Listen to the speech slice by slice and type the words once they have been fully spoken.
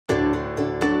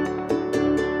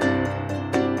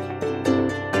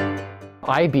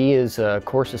IB is a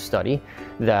course of study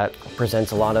that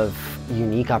presents a lot of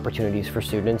unique opportunities for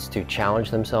students to challenge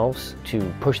themselves,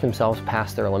 to push themselves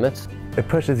past their limits. It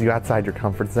pushes you outside your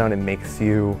comfort zone and makes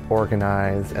you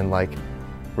organize and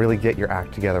really get your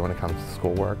act together when it comes to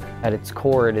schoolwork. At its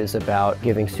core, it is about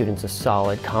giving students a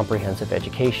solid, comprehensive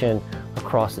education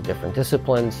across the different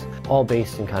disciplines, all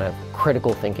based in kind of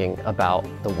critical thinking about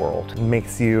the world. It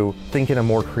makes you think in a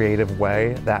more creative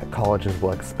way that colleges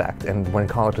will expect, and when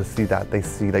colleges see that, they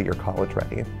see that you're college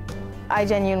ready. I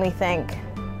genuinely think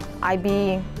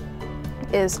IB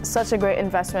is such a great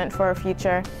investment for our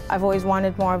future. I've always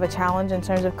wanted more of a challenge in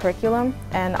terms of curriculum,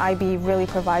 and IB really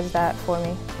provides that for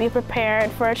me. Be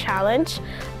prepared for a challenge,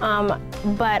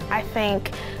 but I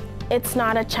think it's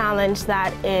not a challenge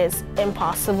that is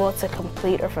impossible to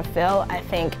complete or fulfill. I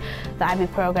think the IB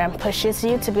program pushes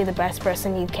you to be the best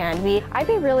person you can be.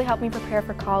 IB really helped me prepare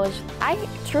for college. I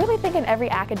truly think in every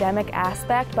academic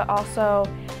aspect, but also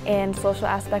in social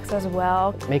aspects as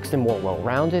well. It makes them more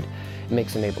well-rounded. It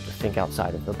makes them able to think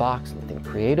outside of the box and think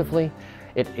creatively.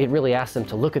 It really asks them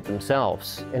to look at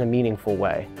themselves in a meaningful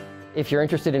way. If you're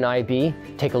interested in IB,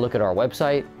 take a look at our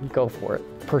website, go for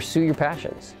it. Pursue your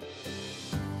passions.